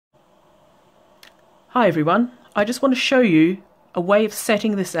Hi everyone, I just want to show you a way of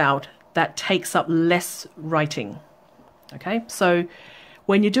setting this out that takes up less writing. Okay, so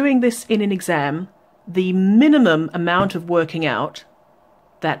when you're doing this in an exam, the minimum amount of working out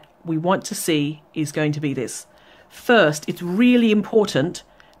that we want to see is going to be this. First, it's really important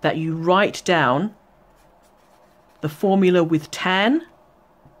that you write down the formula with tan,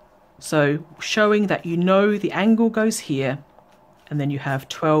 so showing that you know the angle goes here, and then you have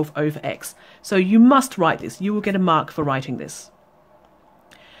 12 over x. So you must write this. You will get a mark for writing this.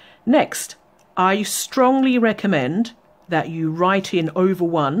 Next, I strongly recommend that you write in over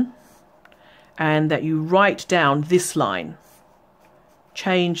 1 and that you write down this line.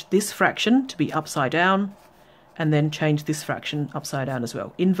 Change this fraction to be upside down and then change this fraction upside down as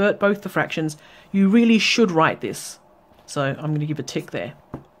well. Invert both the fractions. You really should write this. So I'm going to give a tick there.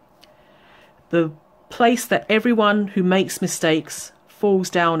 The place that everyone who makes mistakes falls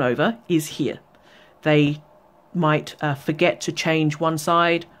down over is here. They might forget to change one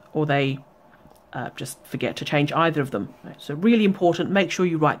side, or they just forget to change either of them. So really important, make sure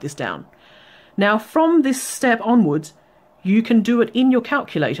you write this down. Now from this step onwards, you can do it in your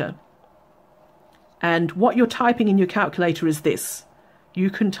calculator. And what you're typing in your calculator is this. You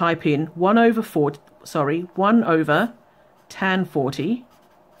can type in 1 over tan 40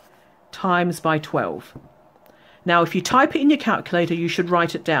 times by 12. Now if you type it in your calculator, you should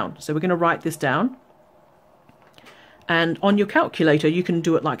write it down. So we're going to write this down. And on your calculator, you can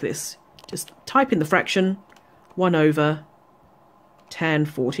do it like this. Just type in the fraction 1 over tan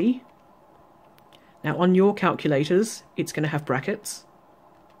 40. Now on your calculators, it's going to have brackets.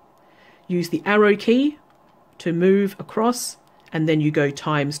 Use the arrow key to move across, and then you go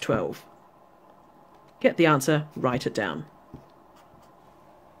times 12. Get the answer, write it down.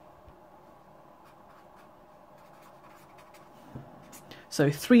 So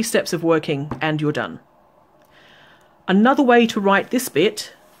 3 steps of working and you're done. Another way to write this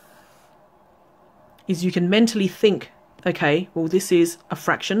bit is you can mentally think, okay, well this is a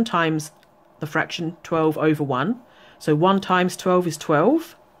fraction times the fraction 12 over 1. So 1 times 12 is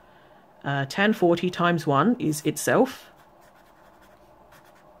 12. Tan 40 times 1 is itself.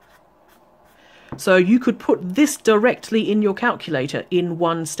 So you could put this directly in your calculator in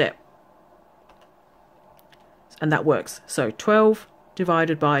one step. And that works. So 12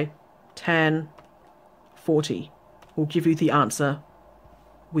 divided by tan 40 will give you the answer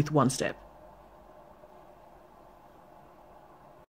with one step.